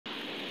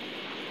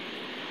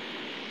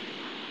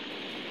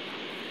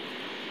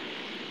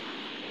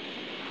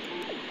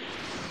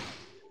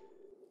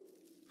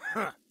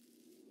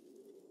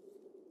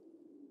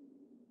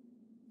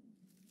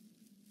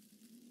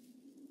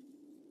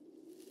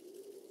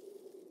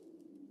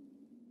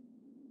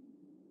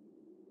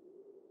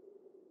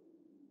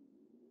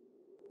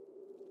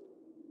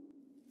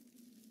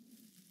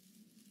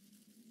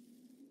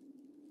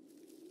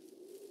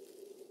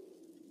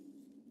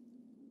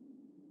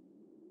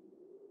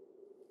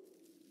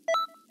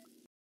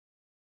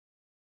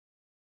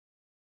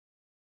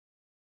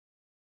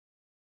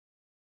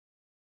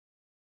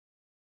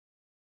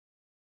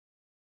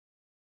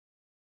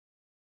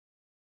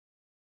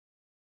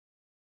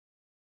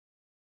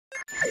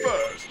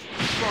First,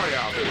 try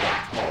out the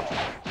right.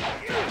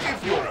 If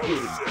you're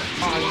good,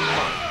 I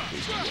might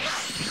pick you up.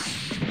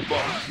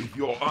 But if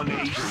you're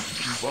unable to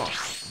keep up,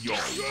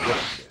 you're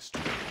worthless.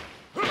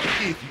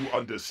 If you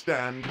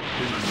understand,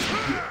 then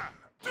begin.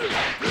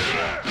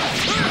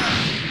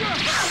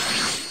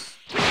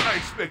 I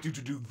expect you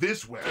to do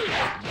this well.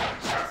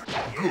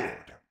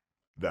 Good.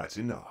 That's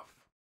enough.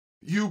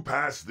 You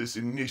passed this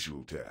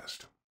initial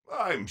test.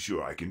 I'm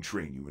sure I can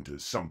train you into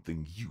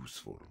something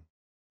useful.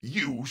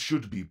 You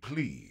should be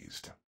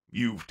pleased.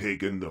 You've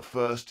taken the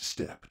first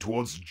step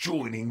towards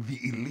joining the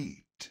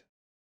elite.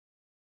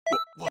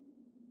 What?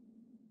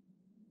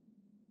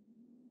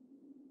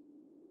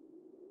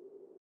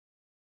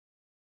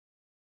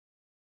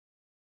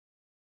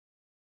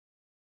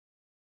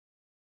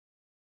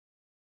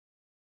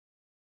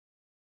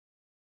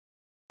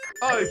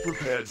 I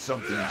prepared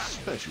something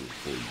special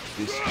for you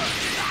this time.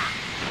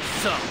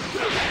 So,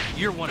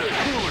 you're one of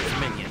Cooler's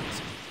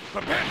minions.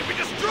 Prepare to be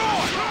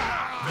destroyed!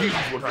 Use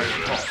what I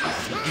have taught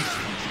you to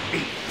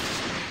defeat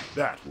apes.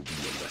 That will be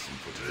your lesson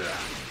for today.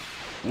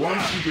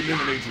 Once you've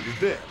eliminated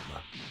them,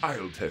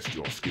 I'll test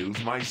your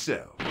skills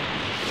myself.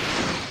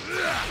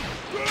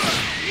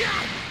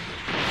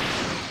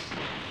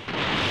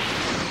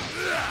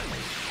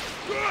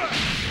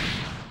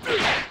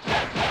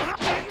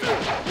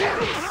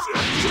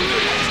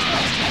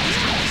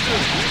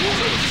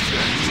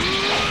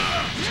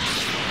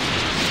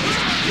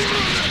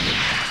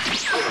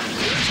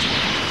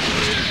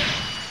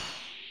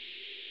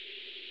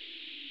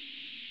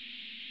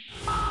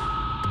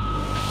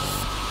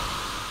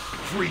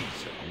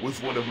 Frieza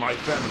was one of my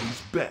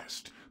family's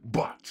best,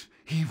 but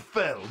he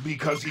fell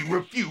because he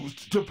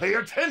refused to pay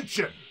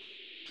attention.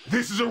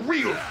 This is a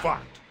real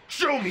fight.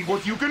 Show me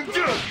what you can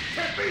do.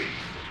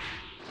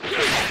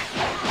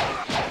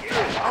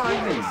 I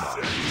know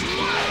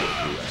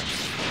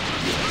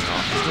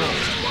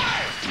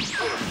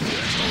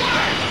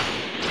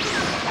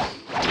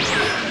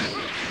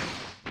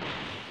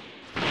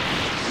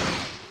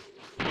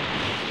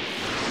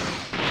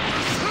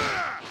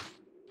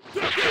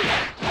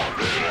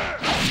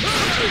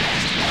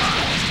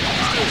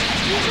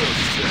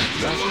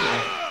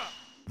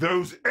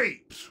Those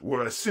apes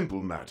were a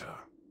simple matter,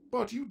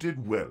 but you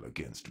did well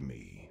against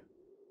me.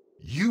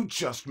 You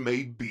just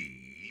may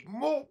be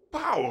more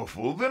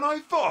powerful than I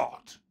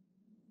thought.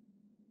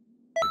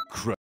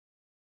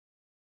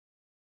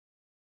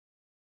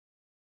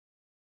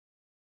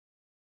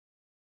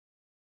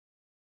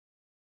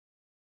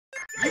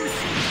 You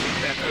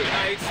seem better than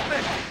I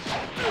expected.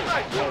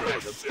 I call that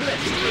a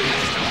pleasure.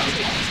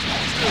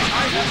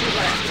 I have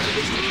plans to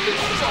defeat this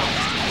strong,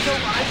 so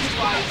I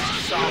devised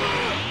some,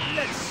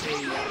 let's say,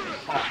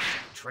 harsh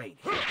training.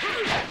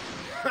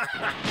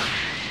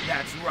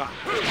 That's right.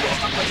 You're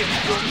up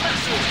against your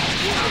master.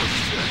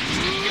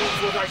 Use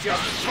what I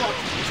just taught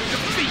you to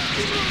defeat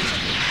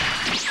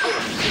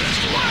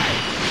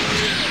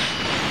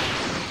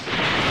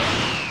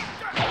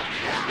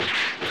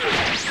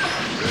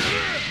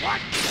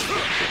What?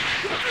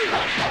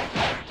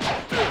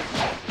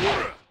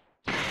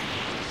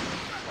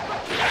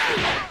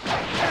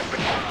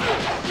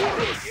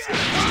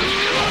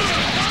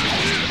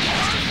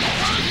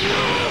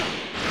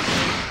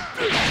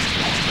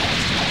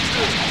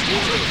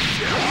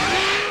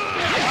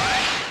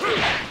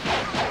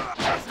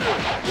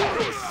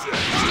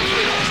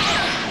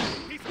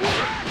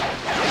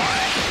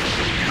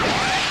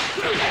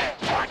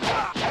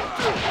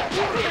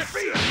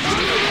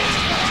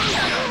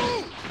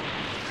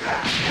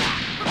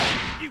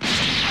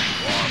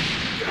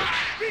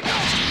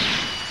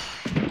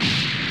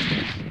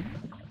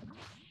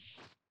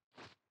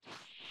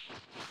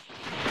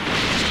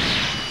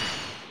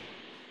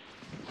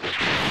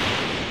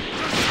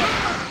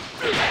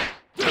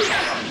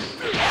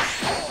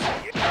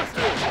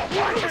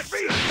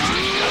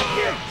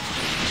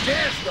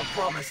 There's the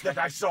promise that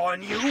I saw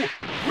in you.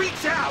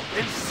 Reach out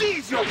and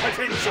seize your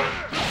potential.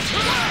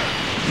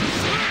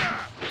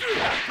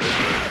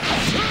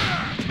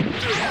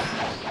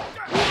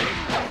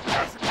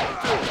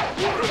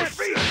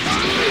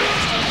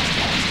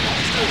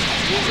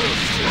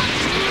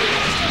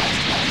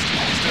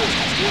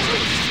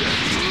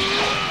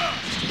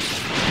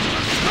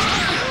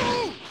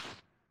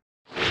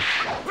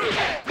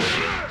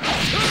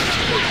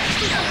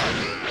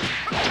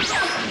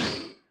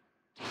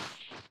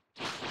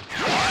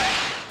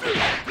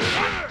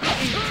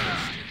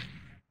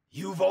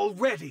 You've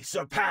already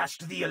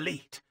surpassed the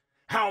elite.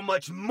 How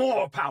much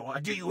more power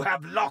do you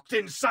have locked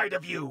inside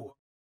of you?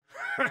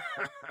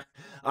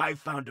 I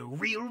found a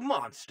real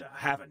monster,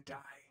 haven't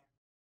I?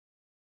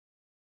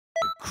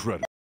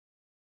 Incredible.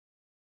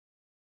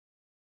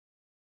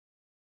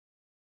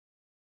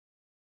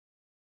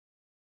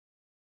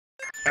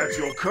 At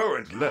your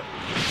current level,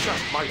 you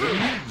just might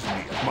amuse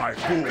me at my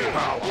full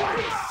power.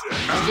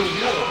 As a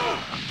warrior,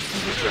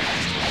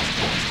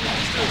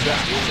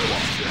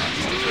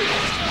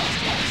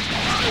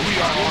 we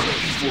are on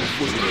equal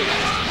footing.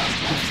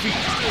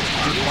 Defeat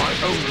with my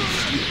own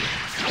skills.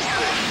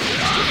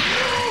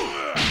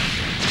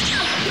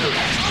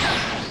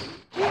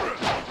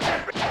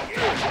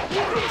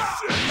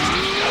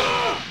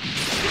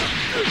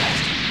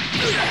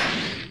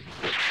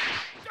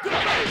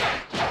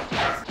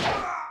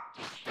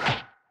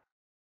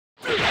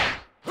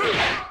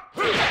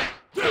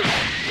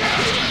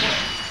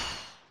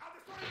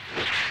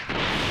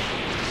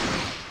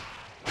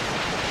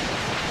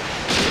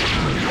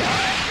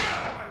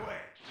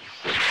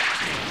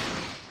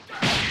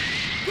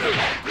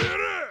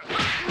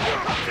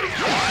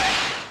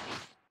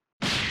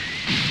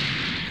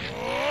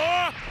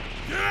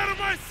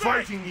 I say!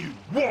 Fighting you,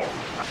 war!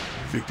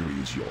 Victory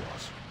is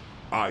yours.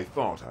 I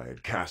thought I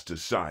had cast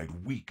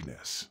aside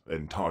weakness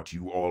and taught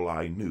you all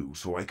I knew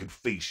so I could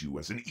face you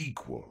as an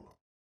equal.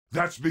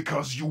 That's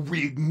because you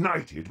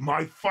reignited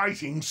my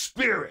fighting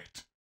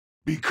spirit.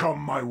 Become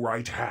my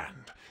right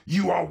hand.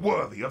 You are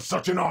worthy of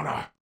such an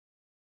honor.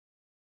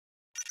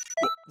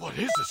 What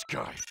is this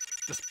guy?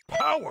 This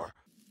power?